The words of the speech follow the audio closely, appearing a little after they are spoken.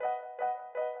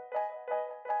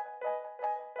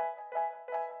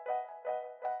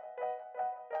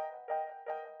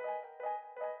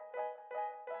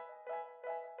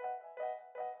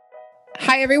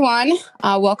Hi, everyone.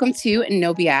 Welcome to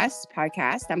No BS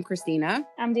podcast. I'm Christina.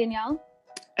 I'm Danielle.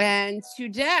 And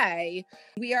today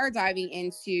we are diving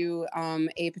into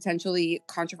a potentially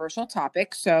controversial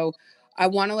topic. So I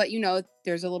want to let you know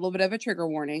there's a little bit of a trigger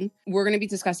warning. We're going to be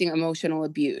discussing emotional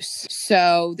abuse.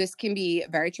 So this can be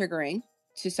very triggering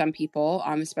to some people,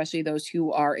 especially those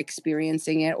who are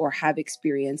experiencing it or have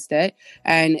experienced it.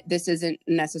 And this isn't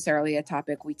necessarily a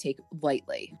topic we take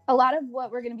lightly. A lot of what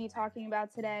we're going to be talking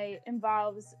about today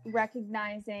involves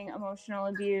recognizing emotional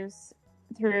abuse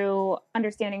through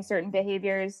understanding certain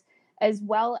behaviors, as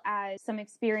well as some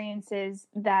experiences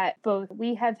that both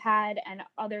we have had and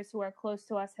others who are close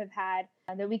to us have had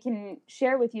that we can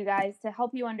share with you guys to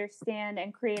help you understand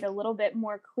and create a little bit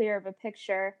more clear of a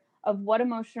picture of what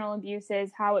emotional abuse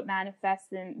is, how it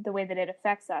manifests, and the way that it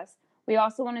affects us. We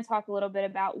also want to talk a little bit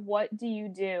about what do you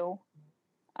do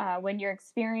when you're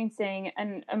experiencing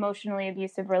an emotionally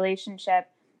abusive relationship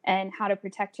and how to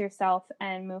protect yourself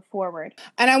and move forward.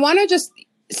 And I want to just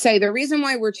say the reason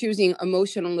why we're choosing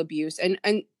emotional abuse and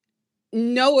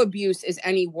no abuse is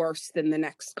any worse than the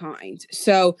next kind.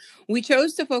 So we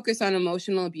chose to focus on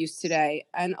emotional abuse today.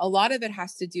 And a lot of it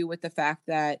has to do with the fact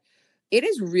that it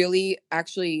is really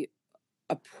actually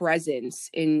a presence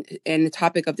in the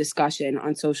topic of discussion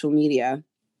on social media.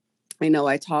 I know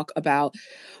I talk about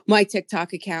my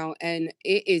TikTok account and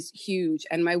it is huge.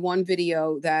 And my one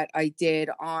video that I did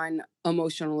on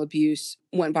emotional abuse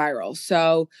went viral.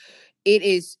 So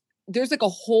there's like a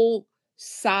whole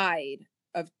side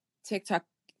of TikTok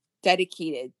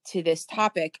dedicated to this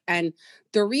topic. And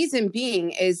the reason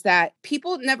being is that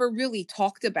people never really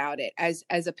talked about it as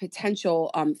a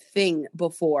potential thing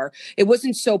before. It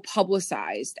wasn't so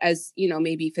publicized as,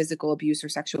 maybe physical abuse or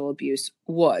sexual abuse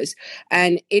was.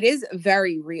 And it is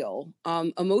very real.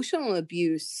 Emotional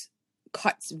abuse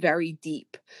cuts very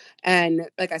deep. And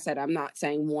like I said, I'm not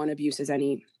saying one abuse is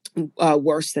any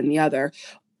worse than the other.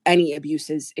 Any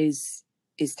abuse is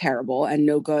terrible and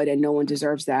no good, and no one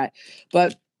deserves that.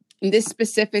 But this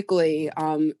specifically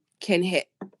can hit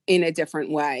in a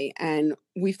different way, and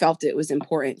we felt it was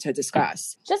important to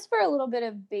discuss. Just for a little bit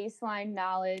of baseline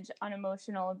knowledge on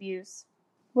emotional abuse,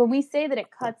 when we say that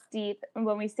it cuts deep, and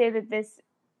when we say that this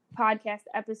podcast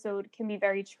episode can be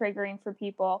very triggering for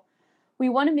people, we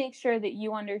want to make sure that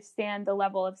you understand the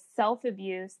level of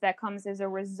self-abuse that comes as a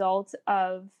result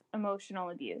of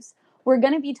emotional abuse. We're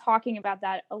going to be talking about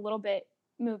that a little bit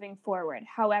moving forward.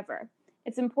 However,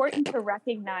 it's important to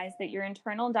recognize that your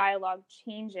internal dialogue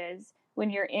changes when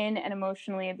you're in an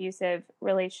emotionally abusive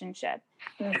relationship.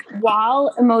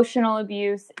 While emotional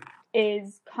abuse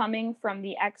is coming from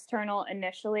the external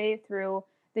initially through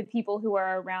the people who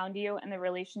are around you and the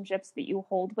relationships that you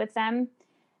hold with them,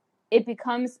 it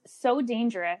becomes so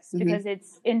dangerous because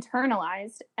it's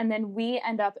internalized, and then we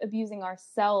end up abusing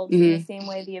ourselves in the same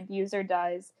way the abuser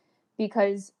does,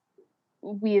 because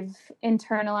we've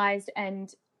internalized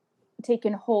and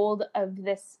taken hold of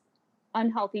this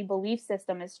unhealthy belief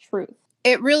system as truth.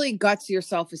 It really guts your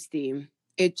self-esteem.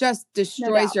 It just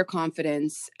destroys your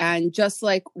confidence. And just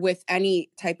like with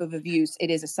any type of abuse, it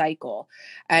is a cycle.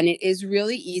 And it is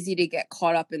really easy to get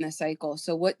caught up in the cycle.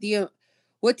 So what the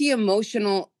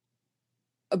emotional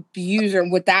abuser,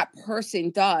 what that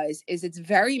person does is it's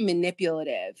very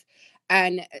manipulative.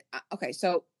 And okay,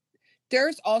 so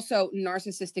there's also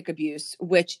narcissistic abuse,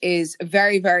 which is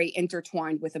very, very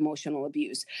intertwined with emotional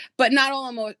abuse. But not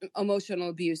all emotional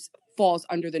abuse falls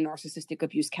under the narcissistic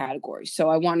abuse category. So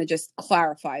I want to just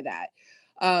clarify that.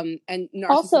 And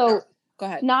also, go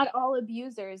ahead. Not all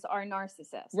abusers are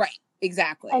narcissists. Right,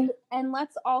 exactly. And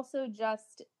let's also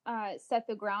just set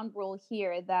the ground rule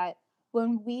here that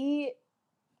when we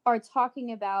are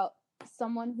talking about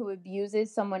someone who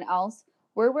abuses someone else,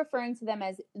 we're referring to them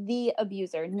as the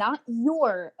abuser, not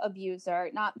your abuser,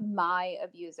 not my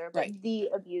abuser, but the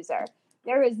abuser.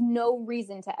 There is no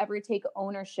reason to ever take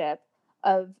ownership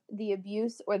of the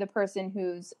abuse or the person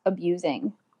who's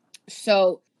abusing.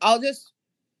 So I'll just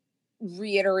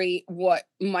reiterate what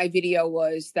my video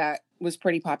was that was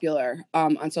pretty popular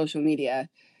on social media.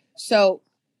 So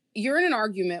you're in an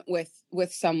argument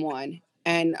with someone,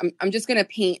 and I'm just going to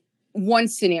paint one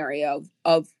scenario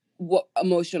of what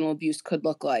emotional abuse could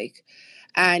look like.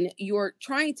 And you're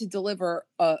trying to deliver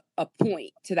a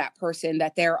point to that person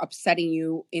that they're upsetting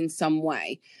you in some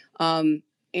way.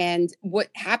 And what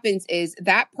happens is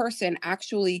that person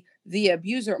actually, the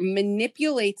abuser,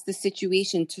 manipulates the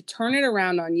situation to turn it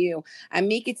around on you and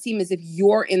make it seem as if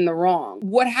you're in the wrong.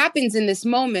 What happens in this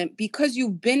moment, because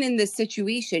you've been in this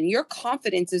situation, your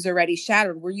confidence is already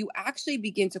shattered, where you actually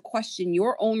begin to question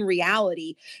your own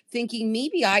reality, thinking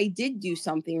maybe I did do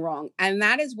something wrong. And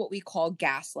that is what we call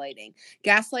gaslighting.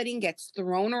 Gaslighting gets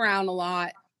thrown around a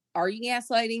lot. Are you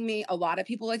gaslighting me? A lot of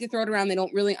people like to throw it around. They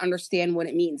don't really understand what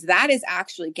it means. That is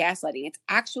actually gaslighting. It's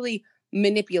actually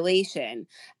manipulation.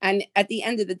 And at the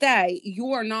end of the day,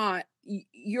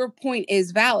 your point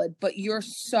is valid, but you're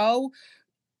so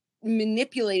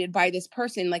manipulated by this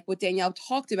person, like what Danielle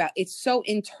talked about. It's so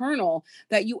internal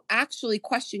that you actually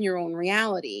question your own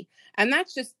reality. And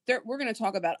that's just, we're going to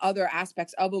talk about other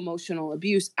aspects of emotional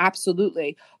abuse,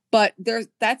 absolutely. But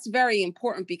that's very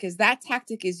important, because that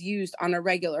tactic is used on a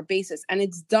regular basis, and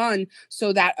it's done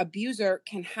so that abuser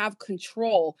can have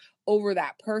control over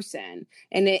that person.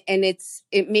 And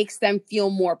it makes them feel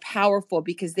more powerful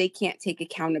because they can't take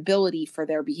accountability for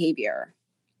their behavior.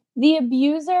 The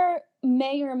abuser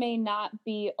may or may not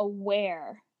be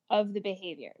aware of the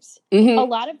behaviors. Mm-hmm. A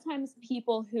lot of times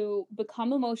people who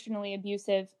become emotionally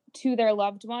abusive to their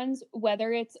loved ones,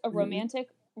 whether it's a romantic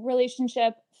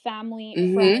relationship,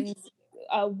 family, friends,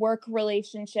 a work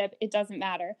relationship, it doesn't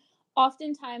matter.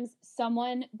 Oftentimes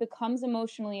someone becomes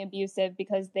emotionally abusive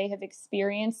because they have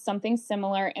experienced something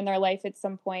similar in their life at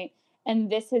some point,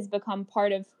 and this has become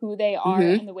part of who they are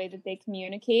and the way that they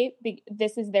communicate.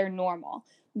 This is their normal.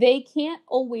 They can't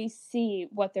always see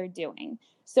what they're doing.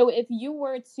 So if you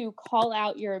were to call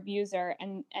out your abuser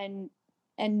and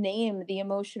name the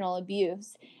emotional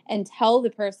abuse and tell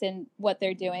the person what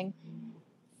they're doing,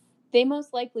 they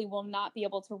most likely will not be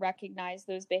able to recognize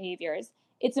those behaviors.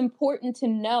 It's important to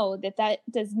know that that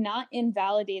does not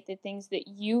invalidate the things that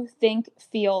you think,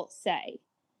 feel, say.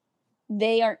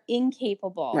 They are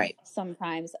incapable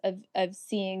sometimes of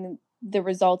seeing the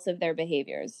results of their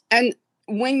behaviors. And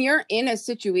when you're in a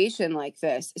situation like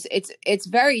this, it's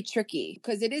very tricky,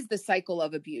 because it is the cycle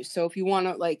of abuse. So if you want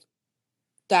to, like,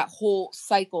 that whole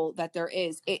cycle that there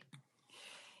is,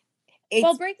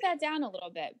 well, break that down a little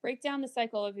bit. Break down the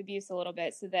cycle of abuse a little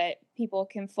bit so that people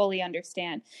can fully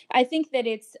understand. I think that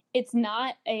it's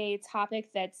not a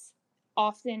topic that's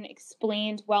often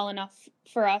explained well enough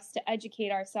for us to educate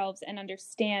ourselves and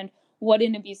understand what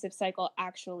an abusive cycle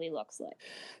actually looks like.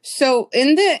 So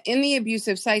in the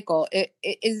abusive cycle, it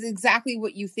is exactly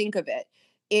what you think of it.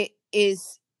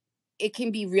 It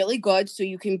can be really good. So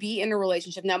you can be in a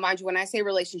relationship. Now, mind you, when I say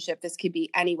relationship, this could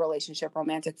be any relationship,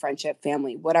 romantic, friendship,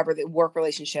 family, whatever, the work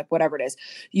relationship, whatever it is.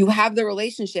 You have the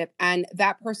relationship and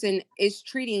that person is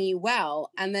treating you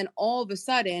well. And then all of a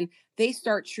sudden they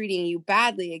start treating you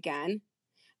badly again.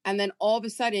 And then all of a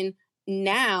sudden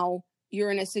now you're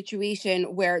in a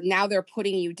situation where now they're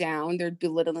putting you down, they're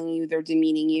belittling you, they're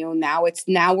demeaning you. Now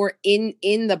we're in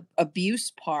the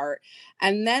abuse part.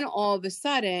 And then all of a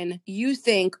sudden you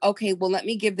think, okay, well, let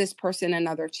me give this person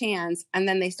another chance. And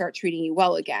then they start treating you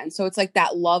well again. So it's like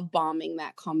that love bombing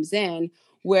that comes in,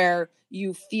 where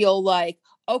you feel like,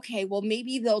 okay, well,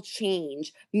 maybe they'll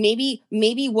change. Maybe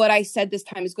what I said this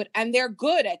time is good. And they're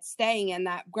good at staying in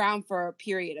that ground for a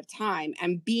period of time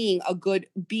and being good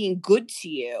to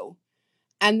you.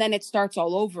 And then it starts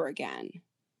all over again.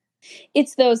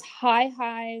 It's those high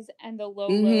highs and the low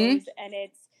lows. And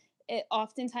it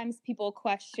oftentimes people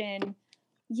question,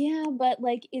 yeah, but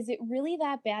like, is it really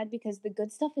that bad? Because the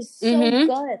good stuff is so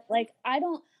good. Like, I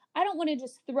don't want to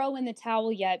just throw in the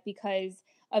towel yet because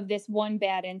of this one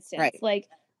bad instance. Right. Like,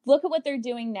 look at what they're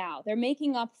doing now. They're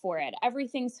making up for it.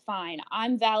 Everything's fine.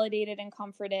 I'm validated and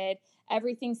comforted.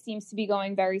 Everything seems to be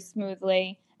going very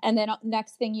smoothly. And then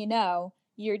next thing you know,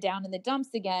 you're down in the dumps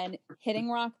again,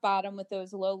 hitting rock bottom with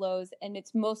those low lows, and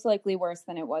it's most likely worse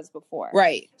than it was before.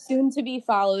 Right. Soon to be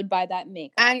followed by that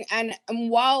makeup. And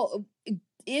while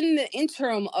in the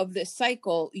interim of this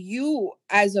cycle, you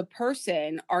as a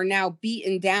person are now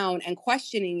beaten down and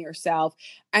questioning yourself,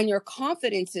 and your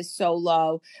confidence is so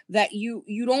low that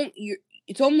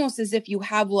it's almost as if you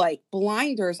have like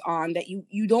blinders on, that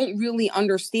you don't really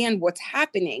understand what's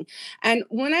happening. And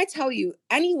when I tell you,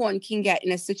 anyone can get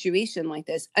in a situation like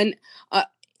this. And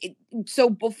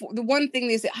so before, the one thing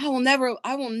they say, I will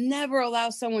never allow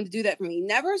someone to do that for me.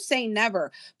 Never say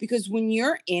never, because when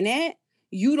you're in it,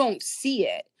 you don't see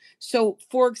it. So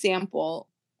for example,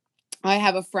 I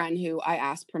have a friend who I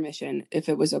asked permission if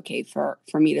it was okay for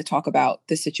me to talk about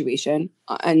the situation.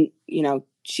 And,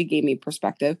 she gave me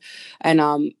perspective and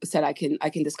said, I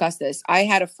can discuss this. I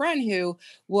had a friend who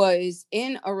was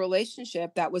in a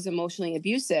relationship that was emotionally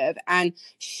abusive, and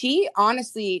she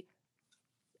honestly,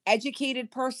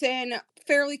 educated person,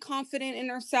 fairly confident in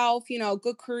herself,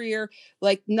 good career.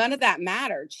 Like none of that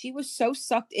mattered. She was so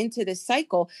sucked into this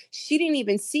cycle. She didn't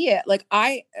even see it.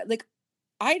 I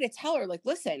had to tell her, like,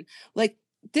 listen, like,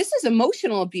 this is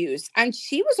emotional abuse. And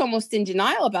she was almost in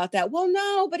denial about that. Well,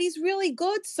 no, but he's really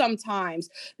good sometimes.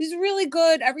 He's really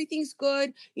good. Everything's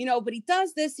good, but he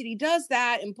does this and he does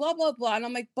that and blah, blah, blah. And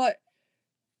I'm like,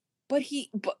 but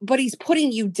he's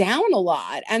putting you down a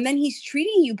lot, and then he's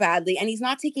treating you badly, and he's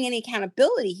not taking any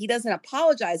accountability. He doesn't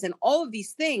apologize and all of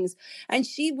these things. And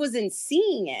she wasn't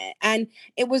seeing it. And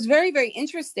it was very, very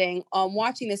interesting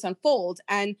watching this unfold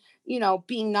and,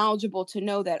 being knowledgeable to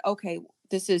know that, okay,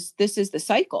 this is the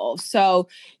cycle. So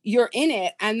you're in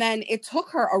it. And then it took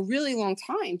her a really long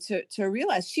time to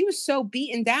realize she was so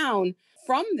beaten down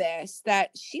from this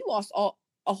that she lost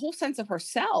a whole sense of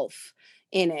herself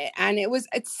in it. And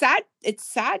it's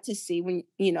sad to see when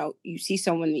you see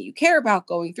someone that you care about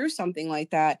going through something like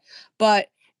that, but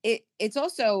it's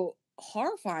also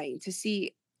horrifying to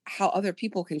see how other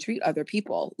people can treat other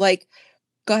people. Like,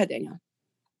 go ahead, Danielle.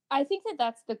 I think that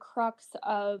that's the crux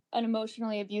of an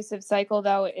emotionally abusive cycle,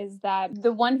 though, is that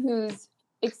the one who's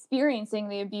experiencing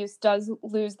the abuse does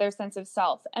lose their sense of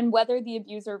self. And whether the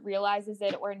abuser realizes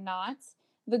it or not,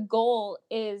 the goal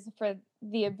is for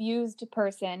the abused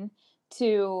person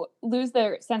to lose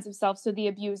their sense of self so the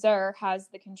abuser has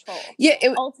the control. Yeah,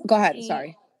 go ahead.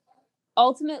 Sorry.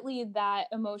 Ultimately, that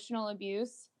emotional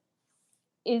abuse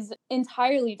is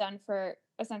entirely done for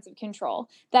a sense of control.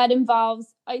 That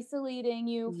involves isolating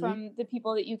you from the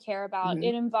people that you care about.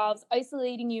 It involves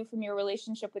isolating you from your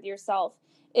relationship with yourself.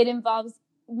 It involves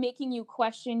making you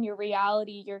question your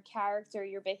reality, your character,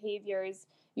 your behaviors,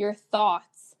 your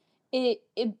thoughts. It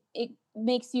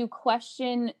makes you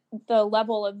question the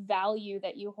level of value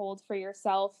that you hold for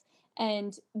yourself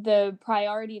and the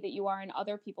priority that you are in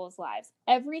other people's lives.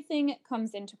 Everything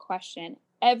comes into question.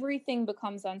 Everything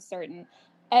becomes uncertain.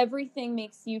 Everything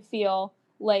makes you feel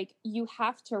like you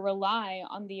have to rely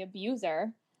on the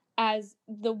abuser as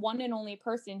the one and only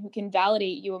person who can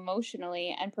validate you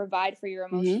emotionally and provide for your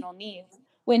emotional needs.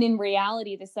 When in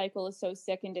reality, the cycle is so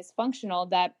sick and dysfunctional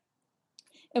that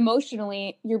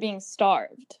emotionally you're being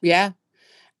starved. Yeah.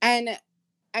 And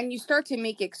you start to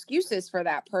make excuses for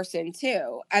that person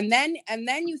too. And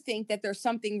then you think that there's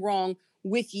something wrong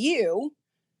with you.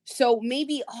 So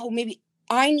maybe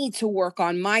I need to work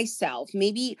on myself.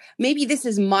 Maybe this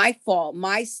is my fault,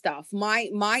 my stuff,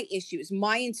 my issues,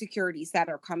 my insecurities that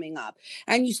are coming up.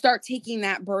 And you start taking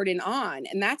that burden on.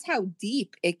 And that's how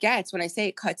deep it gets when I say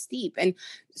it cuts deep. And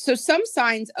so some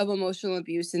signs of emotional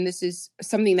abuse, and this is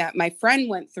something that my friend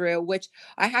went through, which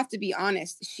I have to be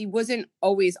honest, she wasn't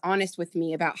always honest with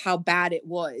me about how bad it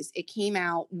was. It came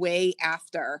out way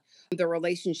after the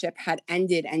relationship had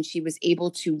ended and she was able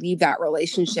to leave that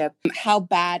relationship, how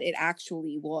bad it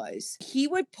actually was. He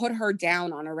would put her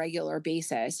down on a regular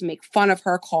basis, make fun of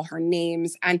her, call her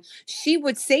names. And she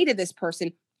would say to this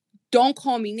person, don't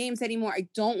call me names anymore. I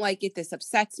don't like it. This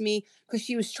upsets me, because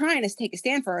she was trying to take a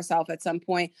stand for herself at some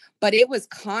point, but it was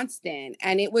constant.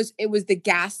 And it was the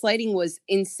gaslighting was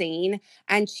insane.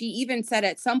 And she even said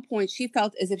at some point she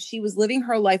felt as if she was living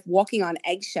her life walking on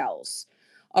eggshells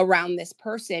around this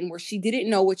person, where she didn't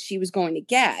know what she was going to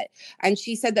get. And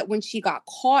she said that when she got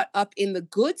caught up in the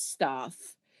good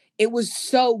stuff, it was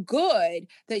so good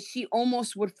that she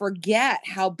almost would forget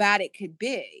how bad it could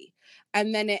be.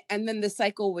 And then the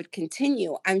cycle would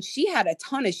continue. And she had a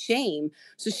ton of shame.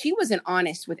 So she wasn't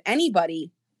honest with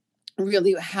anybody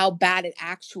really how bad it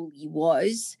actually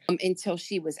was until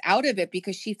she was out of it,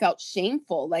 because she felt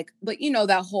shameful. But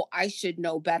that whole, I should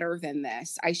know better than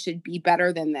this. I should be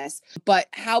better than this. But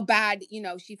how bad,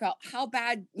 she felt, how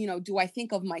bad, do I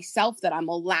think of myself that I'm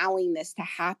allowing this to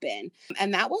happen?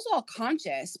 And that was all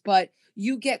conscious, but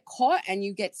you get caught and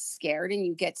you get scared and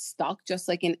you get stuck, just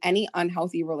like in any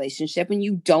unhealthy relationship, and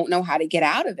you don't know how to get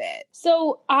out of it.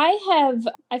 So I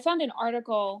found an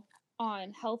article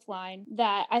on Healthline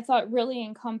that I thought really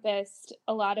encompassed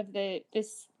a lot of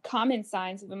this common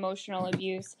signs of emotional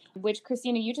abuse, which,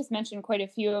 Christina, you just mentioned quite a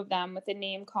few of them, with the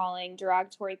name calling,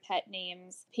 derogatory pet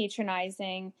names,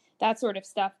 patronizing, that sort of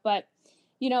stuff. But,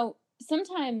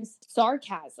 sometimes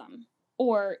sarcasm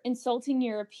or insulting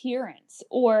your appearance,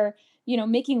 or,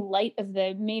 making light of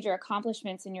the major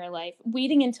accomplishments in your life,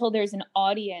 waiting until there's an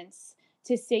audience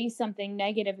to say something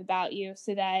negative about you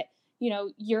so that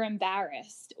you're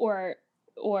embarrassed or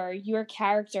your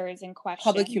character is in question.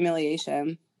 Public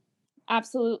humiliation.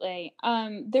 Absolutely.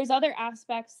 There's other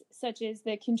aspects, such as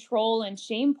the control and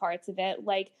shame parts of it,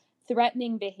 like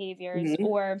threatening behaviors,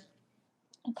 or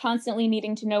constantly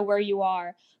needing to know where you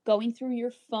are, going through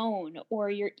your phone or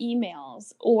your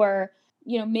emails, or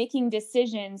making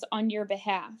decisions on your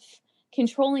behalf,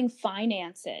 controlling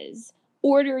finances,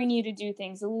 ordering you to do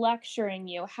things, lecturing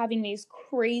you, having these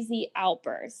crazy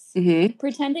outbursts,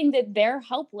 pretending that they're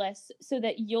helpless so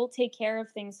that you'll take care of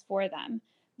things for them.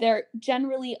 They're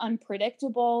generally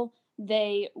unpredictable.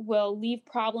 They will leave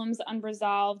problems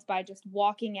unresolved by just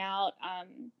walking out,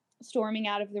 storming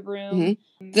out of the room.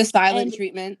 The silent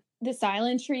treatment. The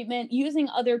silent treatment, using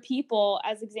other people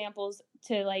as examples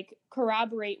to like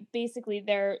corroborate basically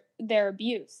their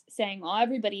abuse, saying, well,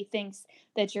 everybody thinks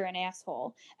that you're an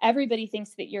asshole. Everybody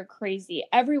thinks that you're crazy.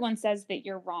 Everyone says that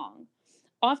you're wrong.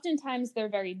 Oftentimes they're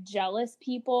very jealous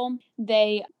people.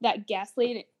 That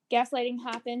gaslighting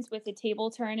happens with the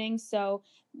table turning. So,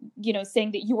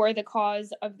 saying that you are the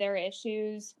cause of their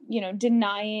issues,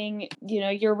 denying,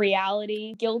 your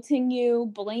reality, guilting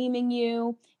you, blaming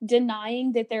you,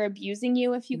 denying that they're abusing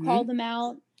you if you call them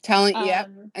out. Telling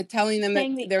them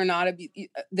that they're not,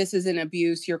 this is an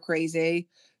abuse, you're crazy,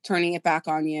 turning it back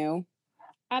on you.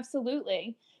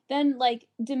 Absolutely. Then like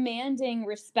demanding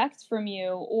respect from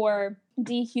you or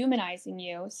dehumanizing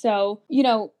you. So,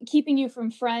 keeping you from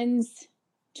friends,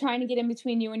 trying to get in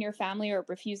between you and your family, or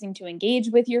refusing to engage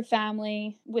with your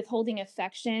family, withholding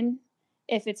affection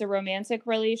if it's a romantic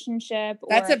relationship or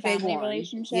that's a family big one.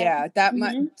 relationship. Yeah,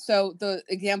 so the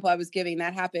example I was giving,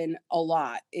 that happened a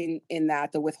lot in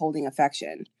that, the withholding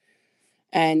affection,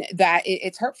 and that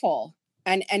it's hurtful.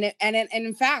 And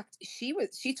in fact, she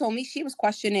told me she was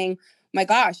questioning, my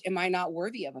gosh, am I not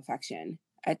worthy of affection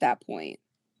at that point?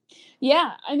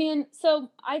 Yeah, I mean,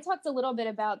 so I talked a little bit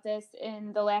about this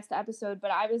in the last episode, but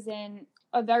I was in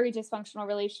a very dysfunctional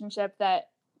relationship that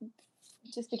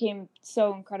just became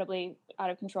so incredibly out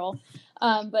of control.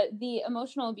 But the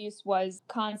emotional abuse was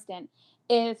constant.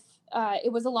 If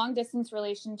it was a long distance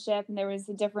relationship and there was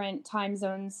different time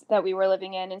zones that we were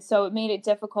living in, and so it made it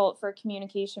difficult for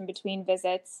communication between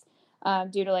visits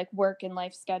due to like work and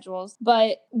life schedules.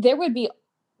 But there would be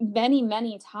many,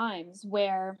 many times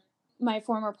where my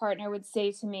former partner would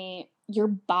say to me, you're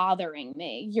bothering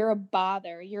me. You're a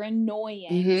bother. You're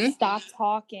annoying. Stop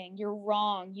talking. You're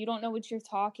wrong. You don't know what you're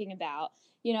talking about.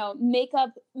 Make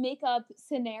up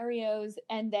scenarios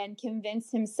and then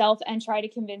convince himself and try to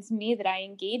convince me that I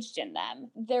engaged in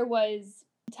them. There was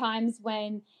times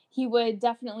when he would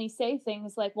definitely say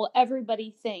things like, well,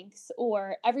 everybody thinks,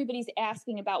 or everybody's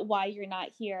asking about why you're not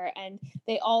here, and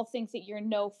they all think that you're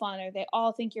no fun, or they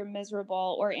all think you're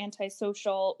miserable or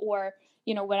antisocial, or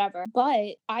whatever.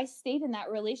 But I stayed in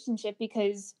that relationship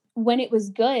because when it was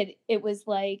good, it was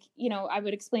like, I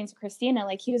would explain to Christina,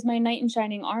 like, he was my knight in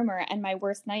shining armor and my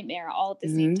worst nightmare all at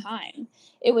the same time.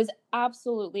 It was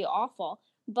absolutely awful.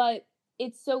 But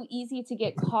it's so easy to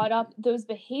get caught up those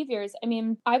behaviors. I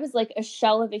mean, I was like a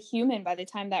shell of a human by the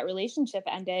time that relationship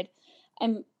ended.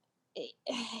 And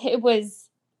it was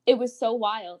so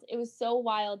wild. It was so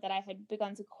wild that I had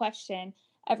begun to question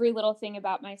every little thing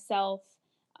about myself,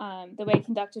 the way I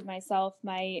conducted myself,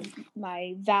 my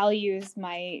values,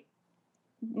 my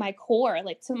core.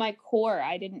 Like, to my core,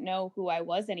 I didn't know who I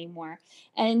was anymore.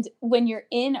 And when you're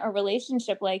in a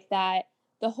relationship like that,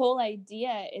 the whole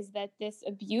idea is that this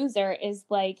abuser is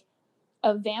like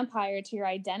a vampire to your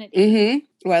identity.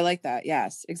 Oh, I like that.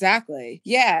 Yes, exactly.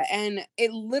 Yeah. And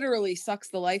it literally sucks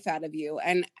the life out of you.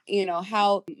 And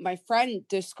how my friend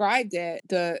described it,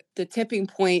 the tipping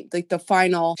point, like the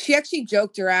final, she actually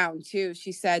joked around too.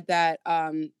 She said that,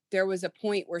 there was a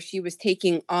point where she was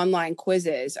taking online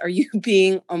quizzes. Are you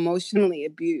being emotionally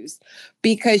abused?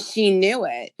 Because she knew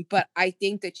it. But I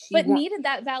think that she needed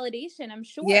that validation, I'm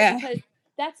sure. Yeah. Because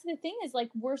that's the thing, is like,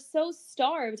 we're so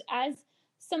starved as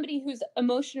somebody who's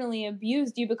emotionally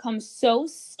abused. You become so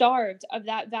starved of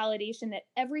that validation that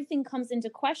everything comes into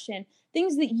question.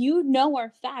 Things that are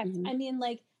fact. I mean,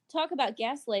 like, talk about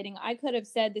gaslighting. I could have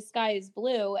said the sky is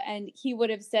blue and he would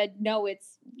have said, no,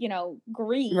 it's,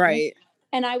 green. Right.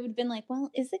 And I would have been like, well,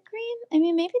 is it green? I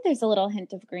mean, maybe there's a little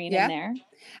hint of green in there.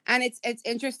 And it's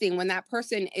interesting when that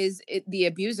person is the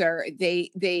abuser,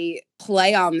 they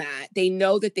play on that. They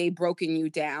know that they've broken you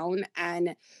down.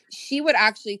 And she would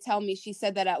actually tell me, she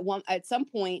said that at some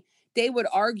point they would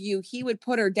argue, he would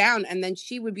put her down, and then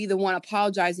she would be the one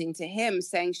apologizing to him,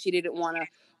 saying she didn't want to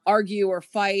argue or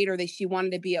fight, or that she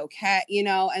wanted to be okay,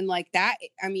 and like that.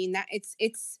 I mean, that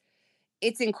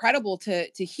it's incredible to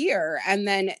hear. And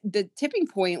then the tipping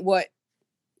point,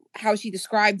 how she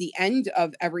described the end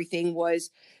of everything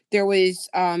was there was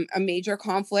a major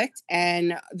conflict,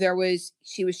 and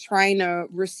she was trying to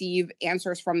receive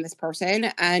answers from this person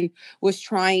and was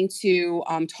trying to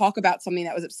talk about something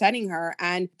that was upsetting her.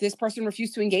 And this person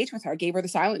refused to engage with her, gave her the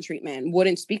silent treatment,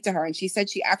 wouldn't speak to her. And she said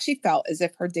she actually felt as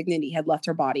if her dignity had left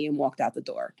her body and walked out the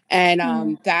door.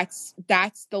 And that's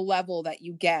the level that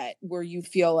you get where you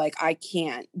feel like, I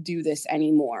can't do this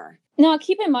anymore. Now,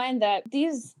 keep in mind that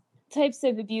these types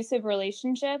of abusive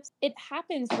relationships, it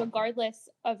happens regardless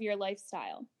of your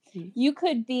lifestyle. Mm-hmm. You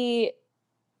could be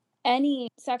any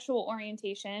sexual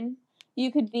orientation.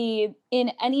 You could be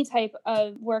in any type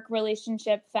of work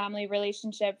relationship, family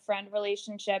relationship, friend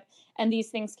relationship, and these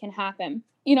things can happen.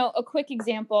 You know, a quick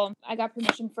example, I got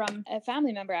permission from a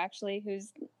family member actually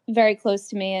who's very close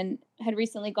to me and had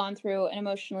recently gone through an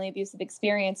emotionally abusive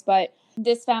experience. But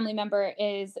this family member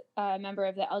is a member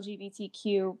of the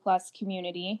LGBTQ plus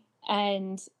community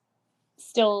and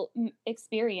still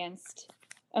experienced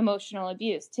emotional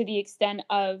abuse to the extent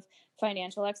of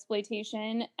financial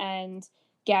exploitation and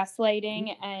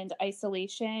gaslighting and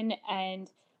isolation and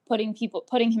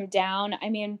putting him down. I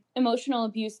mean, emotional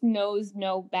abuse knows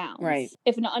no bounds. Right.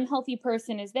 If an unhealthy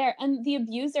person is there, and the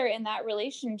abuser in that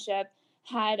relationship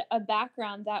had a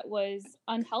background that was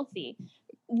unhealthy,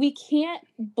 we can't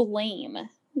blame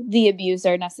the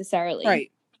abuser necessarily.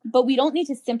 Right. But we don't need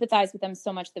to sympathize with them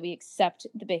so much that we accept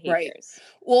the behaviors. Right.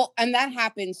 Well, and that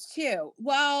happens too.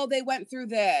 Well, they went through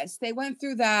this, they went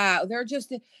through that.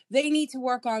 They need to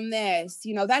work on this.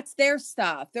 You know, that's their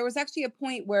stuff. There was actually a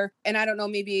point where, and I don't know,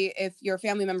 maybe if your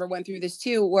family member went through this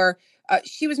too, where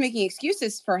she was making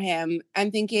excuses for him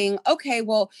and thinking, okay,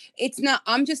 well,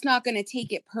 I'm just not going to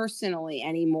take it personally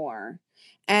anymore.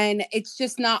 And it's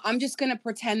just not, I'm just going to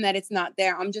pretend that it's not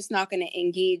there. I'm just not going to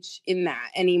engage in that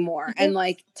anymore. Mm-hmm. And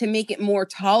like to make it more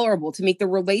tolerable, to make the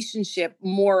relationship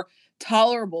more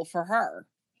tolerable for her.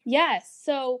 Yes.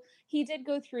 So he did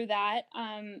go through that.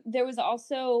 There was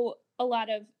also a lot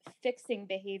of fixing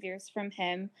behaviors from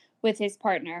him with his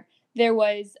partner. There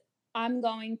was, I'm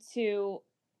going to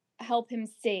help him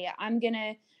see. I'm going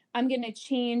to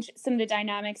change some of the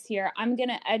dynamics here. I'm going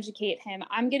to educate him.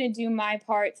 I'm going to do my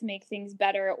part to make things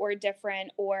better or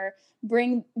different or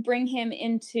bring him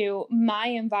into my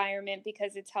environment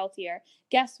because it's healthier.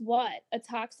 Guess what? A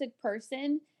toxic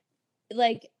person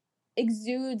like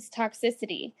exudes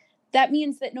toxicity. That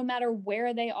means that no matter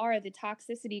where they are, the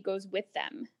toxicity goes with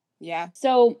them. Yeah.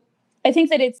 So I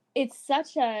think that it's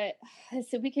such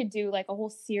so we could do like a whole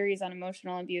series on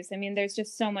emotional abuse. I mean, there's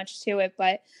just so much to it,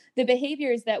 but the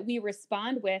behaviors that we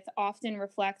respond with often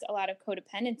reflect a lot of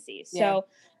codependency. So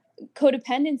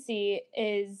codependency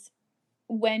is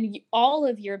when all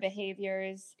of your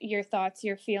behaviors, your thoughts,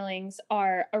 your feelings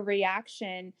are a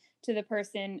reaction to the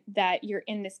person that you're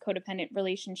in this codependent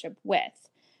relationship with.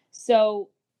 So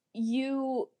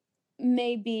you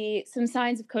may be, some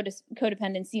signs of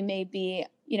codependency may be,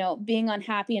 you know, being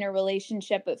unhappy in a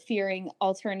relationship but fearing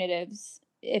alternatives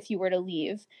if you were to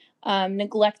leave,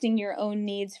 neglecting your own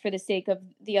needs for the sake of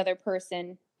the other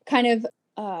person, kind of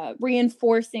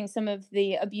reinforcing some of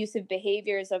the abusive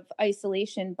behaviors of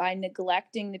isolation by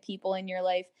neglecting the people in your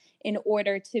life in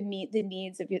order to meet the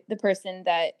needs of the person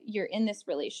that you're in this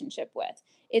relationship with.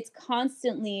 It's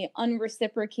constantly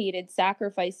unreciprocated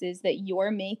sacrifices that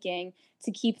you're making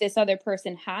to keep this other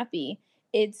person happy.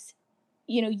 It's,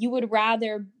 you know, you would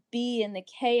rather be in the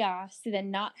chaos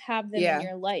than not have them in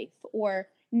your life, or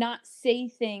not say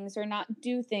things or not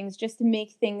do things just to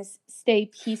make things stay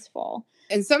peaceful.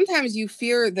 And sometimes you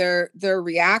fear their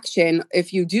reaction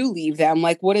if you do leave them.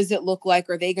 Like, what does it look like?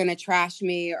 Are they going to trash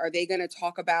me? Are they going to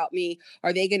talk about me?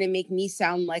 Are they going to make me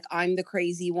sound like I'm the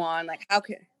crazy one? Like, how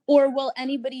can... Or will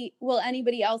anybody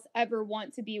else ever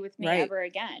want to be with me ever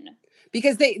again?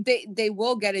 Because they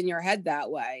will get in your head that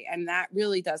way. And that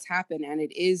really does happen. And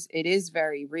it is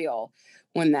very real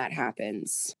when that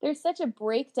happens. There's such a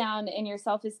breakdown in your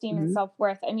self-esteem and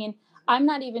self-worth. I mean, I'm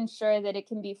not even sure that it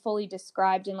can be fully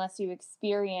described unless you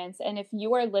experience. And if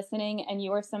you are listening and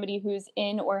you are somebody who's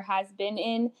in or has been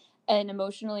in an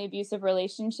emotionally abusive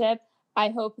relationship, I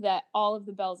hope that all of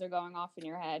the bells are going off in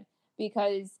your head,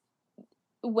 because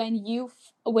when you,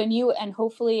 and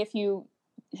hopefully if you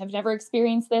have never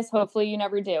experienced this, hopefully you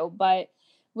never do, but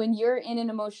when you're in an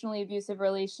emotionally abusive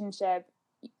relationship,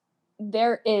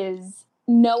 there is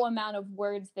no amount of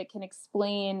words that can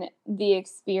explain the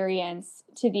experience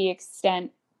to the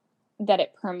extent that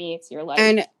it permeates your life.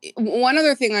 And one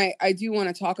other thing I do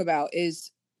want to talk about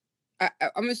is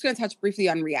I'm just going to touch briefly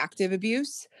on reactive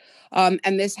abuse.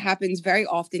 And this happens very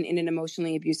often in an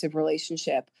emotionally abusive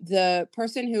relationship. The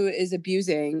person who is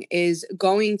abusing is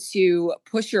going to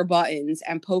push your buttons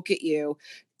and poke at you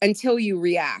until you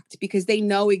react, because they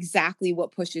know exactly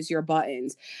what pushes your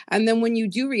buttons. And then when you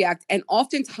do react, and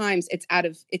oftentimes it's out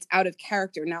of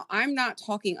character. Now, I'm not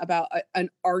talking about an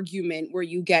argument where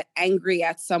you get angry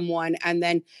at someone and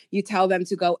then you tell them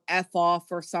to go F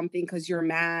off or something because you're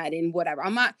mad and whatever.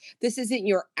 This isn't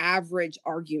your average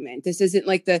argument. This isn't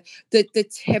like the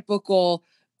typical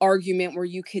argument where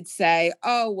you could say,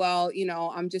 oh, well,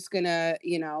 I'm just gonna,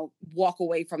 walk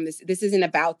away from this. This isn't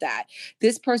about that.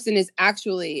 This person has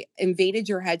actually invaded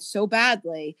your head so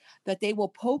badly that they will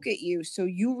poke at you. So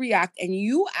you react and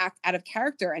you act out of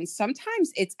character. And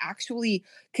sometimes it's actually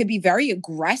could be very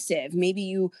aggressive. Maybe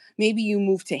you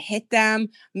move to hit them.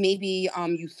 Maybe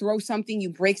you throw something, you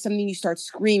break something, you start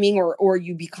screaming, or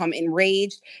you become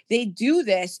enraged. They do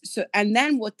this. So, and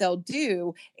then what they'll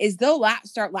do is they'll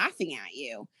start laughing at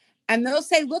you. And they'll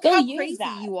say, look how crazy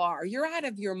you are. You're out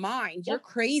of your mind. You're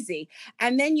crazy.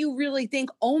 And then you really think,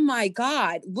 oh my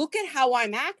God, look at how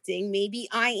I'm acting. Maybe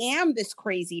I am this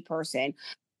crazy person.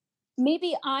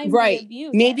 Maybe I'm the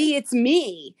abuser. Maybe it's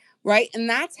me. Right. And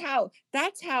that's how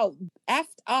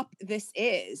effed up this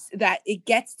is, that it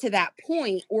gets to that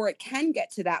point, or it can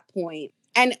get to that point.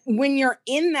 And when you're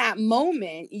in that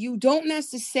moment, you don't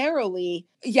necessarily,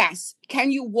 yes, can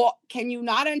you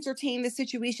not entertain the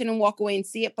situation and walk away and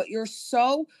see it? But you're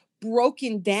so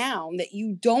broken down that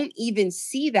you don't even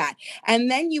see that. And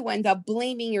then you end up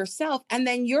blaming yourself, and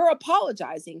then you're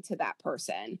apologizing to that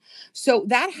person. So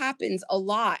that happens a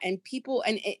lot. And people,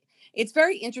 and it's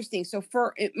very interesting. So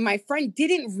my friend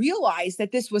didn't realize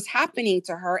that this was happening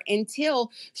to her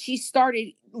until she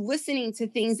started listening to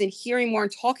things and hearing more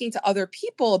and talking to other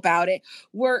people about it,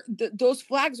 where those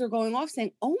flags are going off,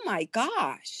 saying, oh my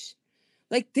gosh,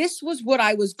 like this was what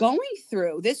I was going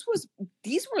through. These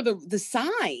were the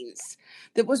signs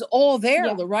that was all there.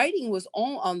 Yeah. The writing was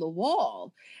all on the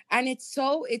wall. And it's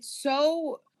so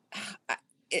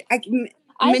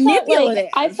manipulative.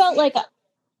 I felt like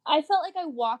I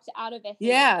walked out of it.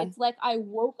 Yeah. It's like I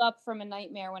woke up from a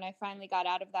nightmare when I finally got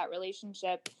out of that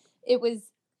relationship. It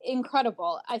was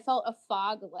incredible. I felt a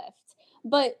fog lift.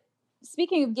 But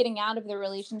speaking of getting out of the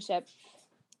relationship,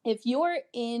 if you're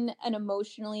in an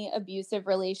emotionally abusive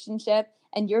relationship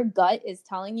and your gut is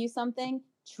telling you something,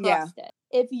 trust it.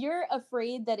 If you're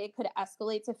afraid that it could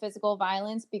escalate to physical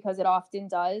violence, because it often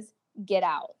does, get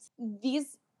out.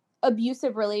 These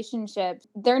abusive relationships,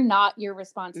 they're not your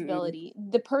responsibility.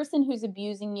 Mm-hmm. The person who's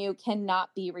abusing you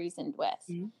cannot be reasoned with.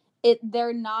 Mm-hmm.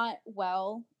 They're not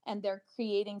well, and they're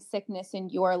creating sickness in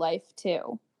your life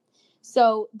too.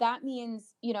 So that means,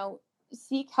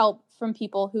 seek help from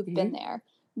people who've mm-hmm. been there.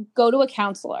 Go to a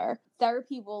counselor.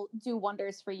 Therapy will do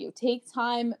wonders for you. Take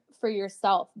time for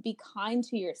yourself. Be kind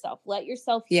to yourself. Let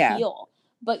yourself heal,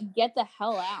 but get the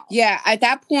hell out. Yeah. At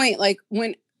that point, like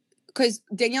because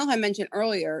Danielle had mentioned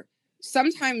earlier,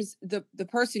 sometimes the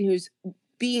person who's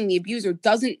being the abuser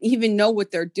doesn't even know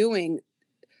what they're doing.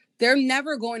 They're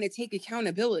never going to take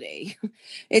accountability.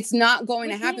 It's not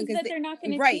going to happen because they're not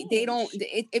going to change. They don't.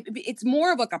 It's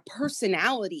more of like a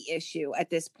personality issue at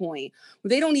this point.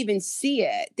 They don't even see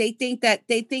it. They think that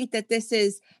this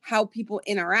is how people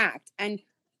interact, and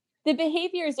the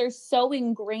behaviors are so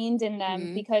ingrained in them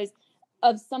mm-hmm. because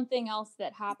of something else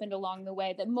that happened along the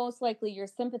way that most likely you're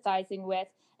sympathizing with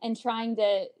and trying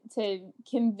to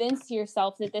convince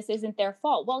yourself that this isn't their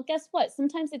fault. Well, guess what?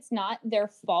 Sometimes it's not their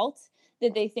fault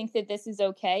that they think that this is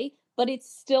okay, but it's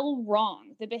still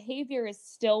wrong. The behavior is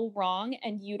still wrong,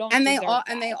 and you don't. And they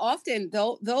often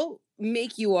they'll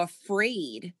make you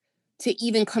afraid to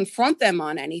even confront them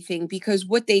on anything, because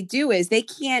what they do is they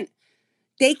can't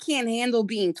handle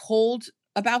being told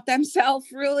about themselves,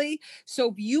 really.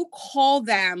 So if you call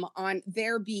them on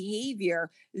their behavior,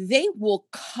 they will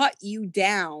cut you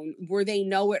down where they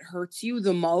know it hurts you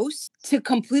the most, to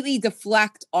completely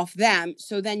deflect off them.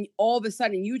 So then all of a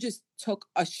sudden you just took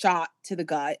a shot to the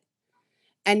gut,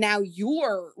 and now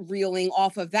you're reeling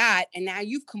off of that, and now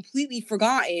you've completely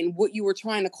forgotten what you were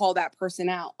trying to call that person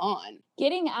out on.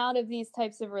 Getting out of these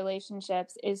types of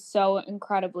relationships is so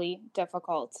incredibly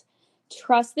difficult.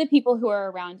 Trust the people who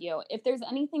are around you. If there's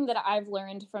anything that I've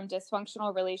learned from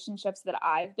dysfunctional relationships that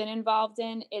I've been involved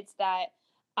in, it's that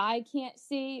I can't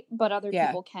see, but other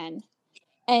people can.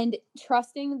 And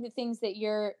trusting the things that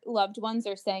your loved ones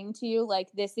are saying to you, like,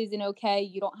 this isn't okay.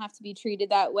 You don't have to be treated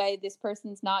that way. This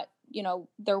person's not,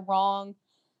 they're wrong,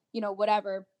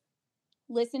 whatever.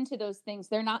 Listen to those things.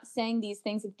 They're not saying these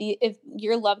things. If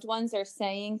your loved ones are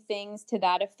saying things to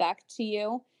that effect to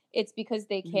you, it's because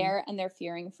they care mm-hmm. and they're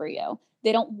fearing for you.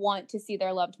 They don't want to see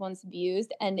their loved ones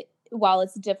abused. And while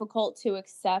it's difficult to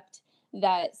accept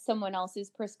that someone else's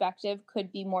perspective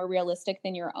could be more realistic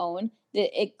than your own,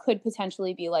 that it could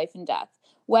potentially be life and death.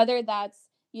 Whether that's,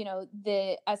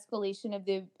 the escalation of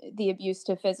the abuse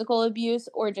to physical abuse,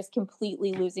 or just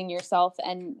completely losing yourself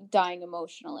and dying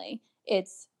emotionally.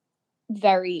 It's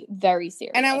very, very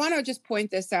serious. And I want to just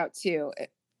point this out too.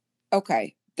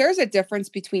 Okay, there's a difference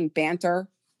between banter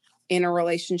in a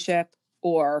relationship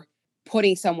or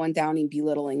putting someone down and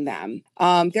belittling them.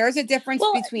 There's a difference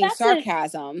between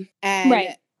sarcasm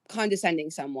and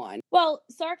condescending someone. Well,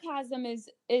 sarcasm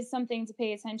is something to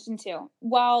pay attention to.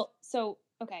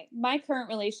 Okay, my current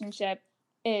relationship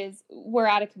is, we're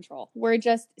out of control. We're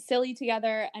just silly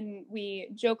together and we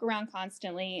joke around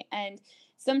constantly. And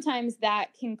sometimes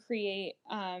that can create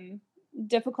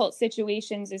difficult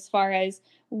situations as far as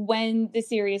when the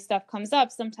serious stuff comes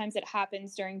up. Sometimes it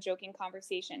happens during joking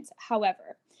conversations.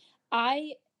 However,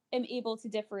 I am able to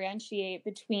differentiate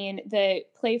between the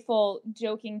playful,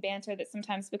 joking banter that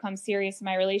sometimes becomes serious in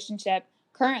my relationship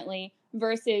currently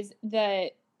versus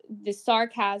the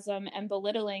sarcasm and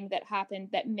belittling that happened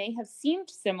that may have seemed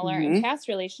similar in past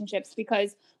relationships.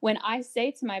 Because when I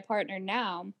say to my partner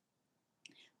now,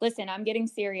 listen, I'm getting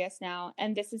serious now,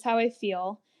 and this is how I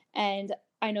feel, and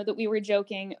I know that we were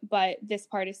joking, but this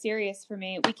part is serious for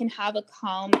me. We can have a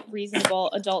calm,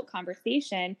 reasonable adult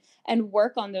conversation and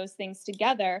work on those things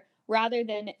together, rather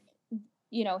than,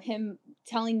 him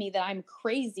telling me that I'm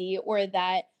crazy or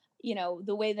that,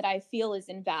 the way that I feel is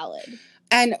invalid.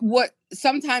 And what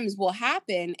sometimes will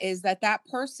happen is that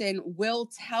person will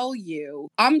tell you,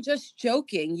 I'm just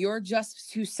joking. You're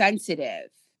just too sensitive.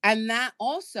 And that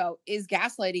also is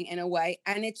gaslighting in a way,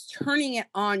 and it's turning it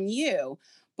on you.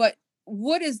 But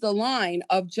what is the line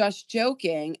of just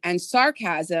joking and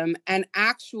sarcasm and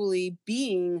actually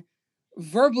being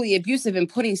verbally abusive and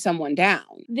putting someone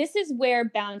down? This is where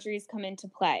boundaries come into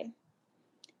play.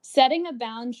 Setting a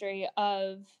boundary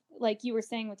of, like you were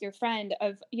saying with your friend,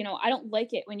 of, I don't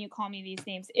like it when you call me these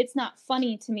names. It's not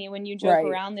funny to me when you joke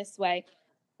around this way.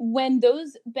 When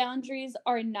those boundaries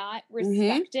are not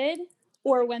respected,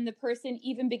 or when the person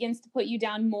even begins to put you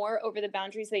down more over the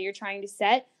boundaries that you're trying to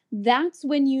set, that's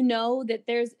when you know that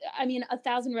there's,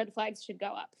 1,000 red flags should go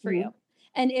up for you.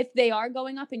 And if they are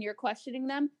going up and you're questioning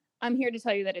them, I'm here to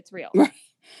tell you that it's real. Right.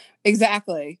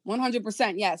 Exactly.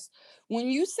 100%. Yes. When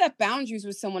you set boundaries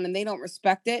with someone and they don't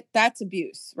respect it, that's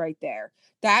abuse right there.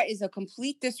 That is a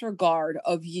complete disregard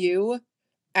of you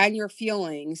and your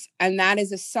feelings. And that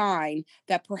is a sign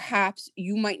that perhaps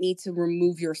you might need to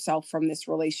remove yourself from this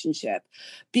relationship.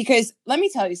 Because let me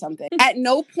tell you something, at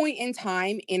no point in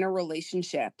time in a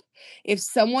relationship, if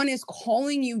someone is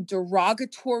calling you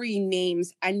derogatory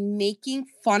names and making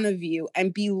fun of you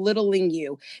and belittling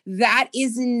you, that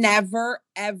is never,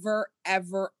 ever,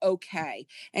 ever okay.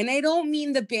 And I don't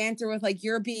mean the banter with like,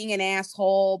 you're being an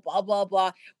asshole, blah, blah,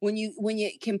 blah. When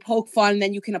you can poke fun,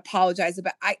 then you can apologize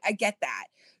about. I get that.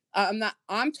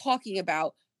 I'm talking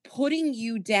about putting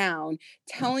you down,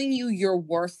 telling you you're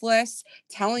worthless,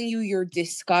 telling you you're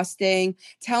disgusting,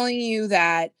 telling you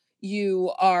that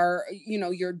you are,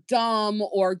 you're dumb,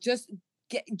 or just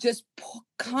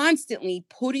constantly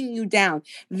putting you down.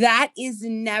 That is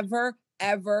never,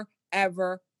 ever,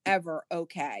 ever, ever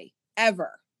okay.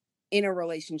 Ever. In a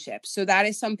relationship. So that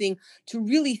is something to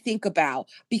really think about,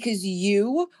 because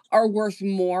you are worth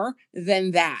more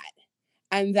than that.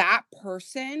 And that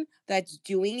person that's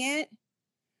doing it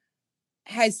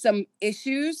has some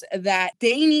issues that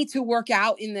they need to work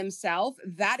out in themselves.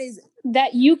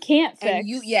 That you can't fix.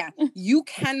 And you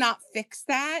cannot fix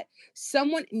that.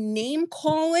 Someone name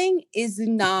calling is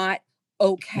not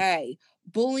okay.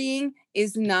 Bullying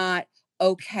is not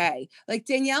okay. Like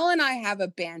Danielle and I have a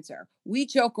banter. We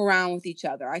joke around with each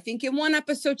other. I think in one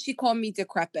episode she called me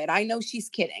decrepit. I know she's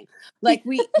kidding.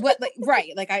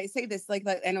 Right. Like I say this, like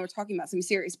I know we're talking about something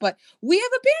serious, but we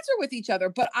have a banter with each other.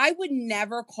 But I would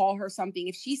never call her something.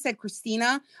 If she said,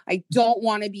 Christina, I don't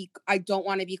want to be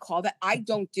called that, I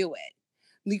don't do it.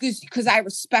 Because I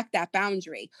respect that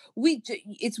boundary.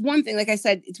 It's one thing, like I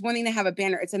said, it's one thing to have a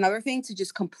banner. It's another thing to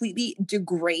just completely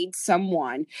degrade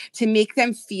someone, to make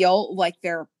them feel like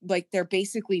they're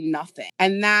basically nothing.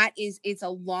 And it's a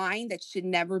line that should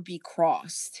never be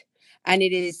crossed. And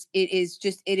it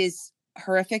is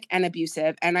horrific and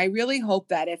abusive. And I really hope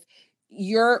that if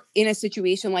you're in a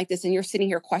situation like this and you're sitting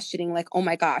here questioning, like, oh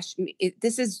my gosh,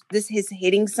 this is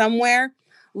hitting somewhere,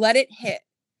 let it hit.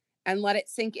 And let it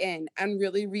sink in and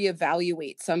really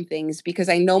reevaluate some things, because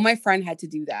I know my friend had to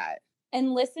do that.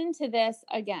 And listen to this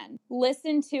again.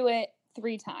 Listen to it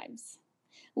 3 times.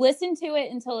 Listen to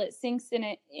it until it sinks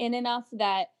in enough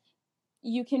that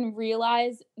you can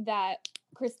realize that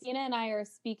Christina and I are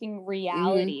speaking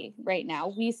reality right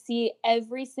now. We see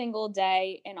every single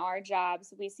day in our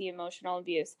jobs, we see emotional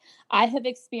abuse. I have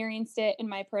experienced it in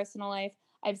my personal life.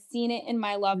 I've seen it in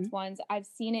my loved ones. I've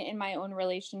seen it in my own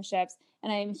relationships.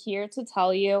 And I'm here to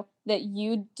tell you that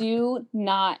you do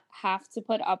not have to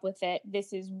put up with it.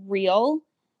 This is real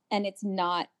and it's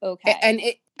not okay. And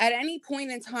at any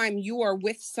point in time, you are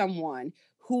with someone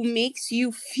who makes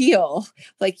you feel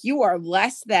like you are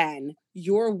less than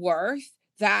your worth.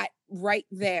 That right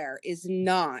there is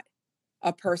not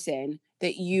a person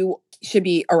that you should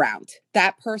be around.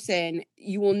 That person,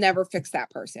 you will never fix that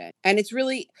person. And it's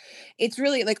really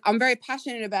like, I'm very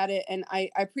passionate about it. And I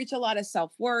preach a lot of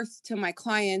self-worth to my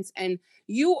clients, and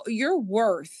your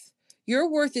worth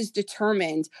is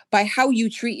determined by how you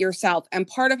treat yourself. And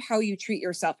part of how you treat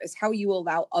yourself is how you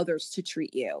allow others to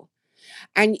treat you.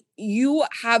 And you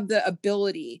have the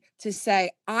ability to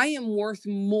say, I am worth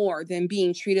more than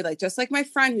being treated like, just like my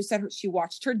friend who said she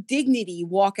watched her dignity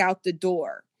walk out the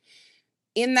door.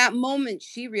 In that moment,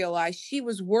 she realized she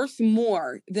was worth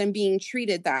more than being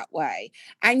treated that way.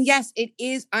 And yes, it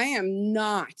is. I am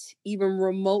not even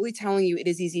remotely telling you it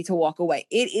is easy to walk away.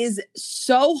 It is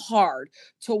so hard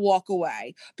to walk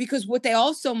away, because what they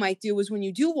also might do is, when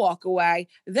you do walk away,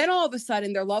 then all of a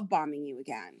sudden they're love bombing you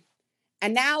again.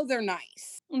 And now they're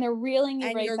nice. And they're reeling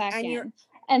you right back in.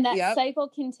 And that cycle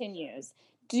continues.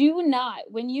 Do not,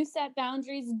 when you set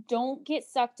boundaries, don't get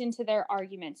sucked into their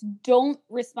arguments. Don't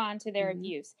respond to their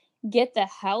abuse. Get the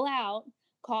hell out,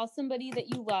 call somebody that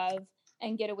you love,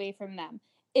 and get away from them.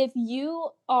 If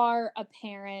you are a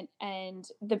parent and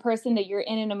the person that you're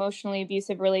in an emotionally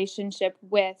abusive relationship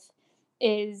with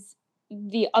is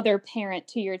the other parent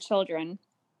to your children,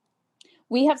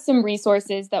 we have some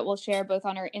resources that we'll share both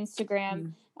on our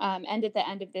Instagram and at the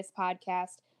end of this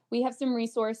podcast. We have some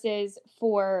resources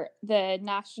for the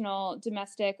National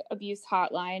Domestic Abuse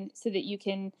Hotline so that you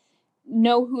can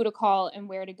know who to call and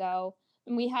where to go.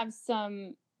 And we have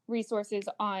some resources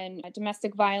on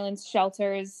domestic violence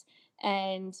shelters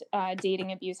and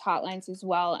dating abuse hotlines as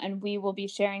well. And we will be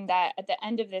sharing that at the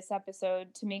end of this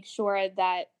episode to make sure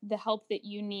that the help that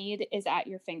you need is at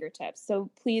your fingertips. So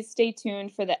please stay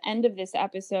tuned for the end of this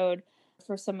episode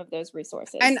for some of those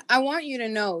resources. And I want you to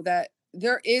know that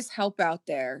there is help out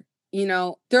there. You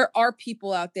know, there are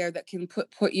people out there that can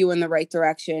put you in the right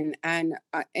direction. And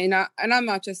I'm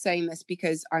not just saying this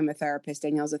because I'm a therapist.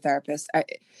 Danielle's a therapist.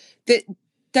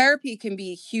 Therapy can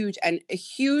be huge, and a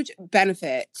huge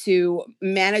benefit to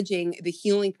managing the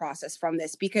healing process from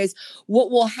this, because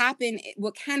what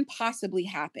can possibly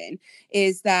happen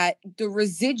is that the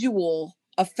residual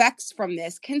effects from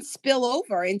this can spill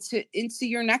over into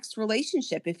your next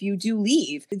relationship. If you do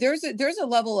leave, there's a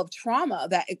level of trauma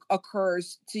that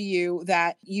occurs to you,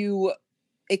 that you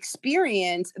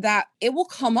experience, that it will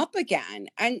come up again.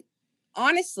 And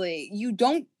honestly, you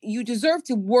deserve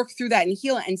to work through that and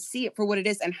heal it and see it for what it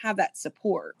is and have that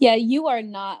support. Yeah, you are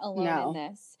not alone in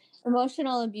this.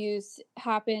 Emotional abuse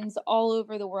happens all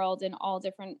over the world in all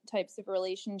different types of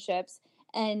relationships.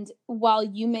 And while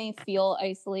you may feel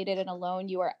isolated and alone,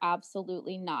 you are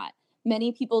absolutely not.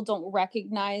 Many people don't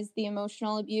recognize the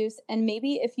emotional abuse. And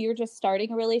maybe if you're just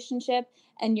starting a relationship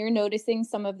and you're noticing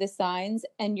some of the signs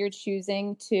and you're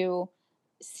choosing to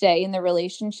stay in the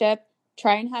relationship,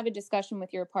 try and have a discussion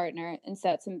with your partner and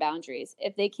set some boundaries.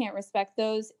 If they can't respect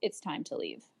those, it's time to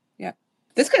leave. Yeah.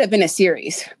 This could have been a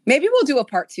series. Maybe we'll do a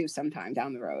part 2 sometime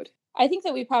down the road. I think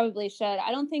that we probably should.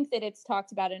 I don't think that it's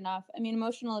talked about enough. I mean,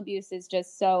 emotional abuse is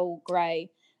just so gray.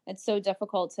 It's so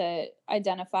difficult to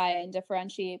identify and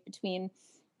differentiate between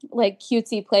like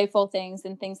cutesy, playful things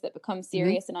and things that become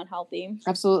serious and unhealthy.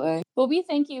 Absolutely. Well, we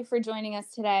thank you for joining us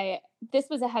today. This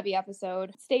was a heavy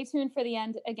episode. Stay tuned for the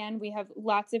end. Again, we have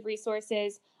lots of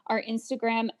resources. Our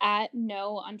Instagram at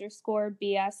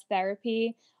 @no_BS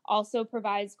therapy also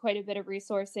provides quite a bit of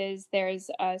resources. There's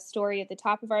a story at the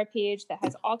top of our page that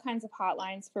has all kinds of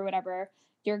hotlines for whatever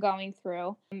you're going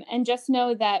through. And just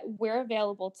know that we're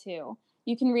available too.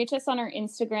 You can reach us on our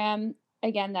Instagram.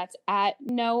 Again, that's at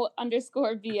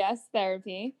 @no_BS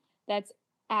therapy. That's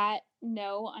at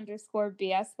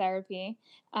 @no_BS therapy.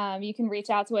 You can reach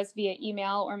out to us via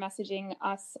email or messaging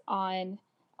us on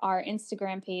our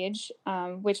Instagram page,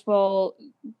 which will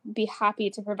be happy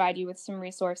to provide you with some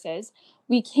resources.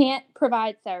 We can't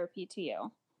provide therapy to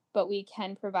you, but we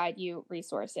can provide you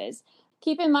resources.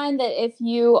 Keep in mind that if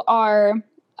you are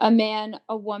a man,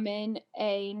 a woman,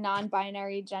 a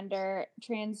non-binary gender,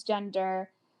 transgender,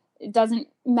 it doesn't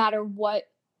matter what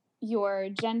your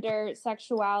gender,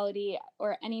 sexuality,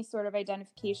 or any sort of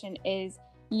identification is,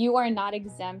 you are not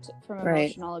exempt from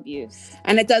Right. emotional abuse.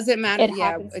 And it doesn't matter. It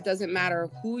happens. It doesn't matter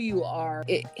who you are.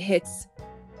 It hits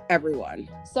everyone.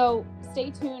 So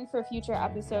stay tuned for future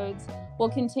episodes. We'll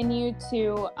continue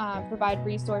to provide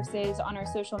resources on our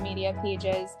social media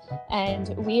pages,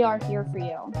 and we are here for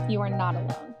you. You are not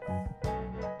alone.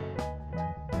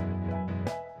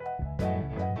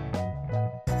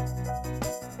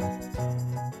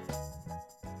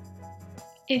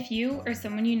 If you or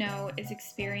someone you know is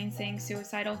experiencing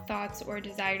suicidal thoughts or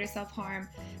desire to self-harm,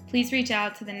 please reach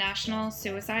out to the National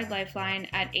Suicide Lifeline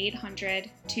at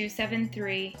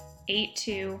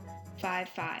 800-273-8255.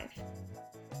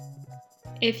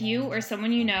 If you or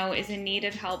someone you know is in need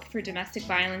of help for domestic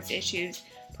violence issues,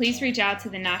 please reach out to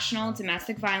the National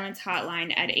Domestic Violence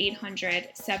Hotline at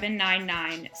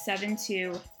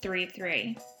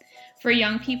 800-799-7233. For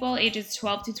young people ages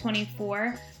 12 to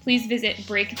 24, please visit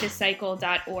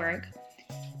breakthecycle.org.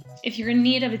 If you're in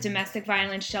need of a domestic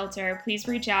violence shelter, please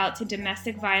reach out to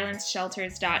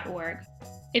domesticviolenceshelters.org.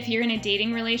 If you're in a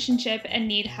dating relationship and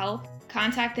need help,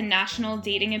 contact the National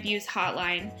Dating Abuse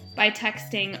Hotline by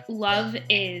texting LOVE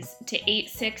IS to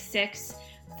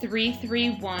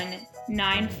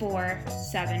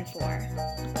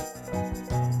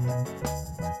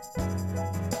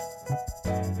 866-331-9474.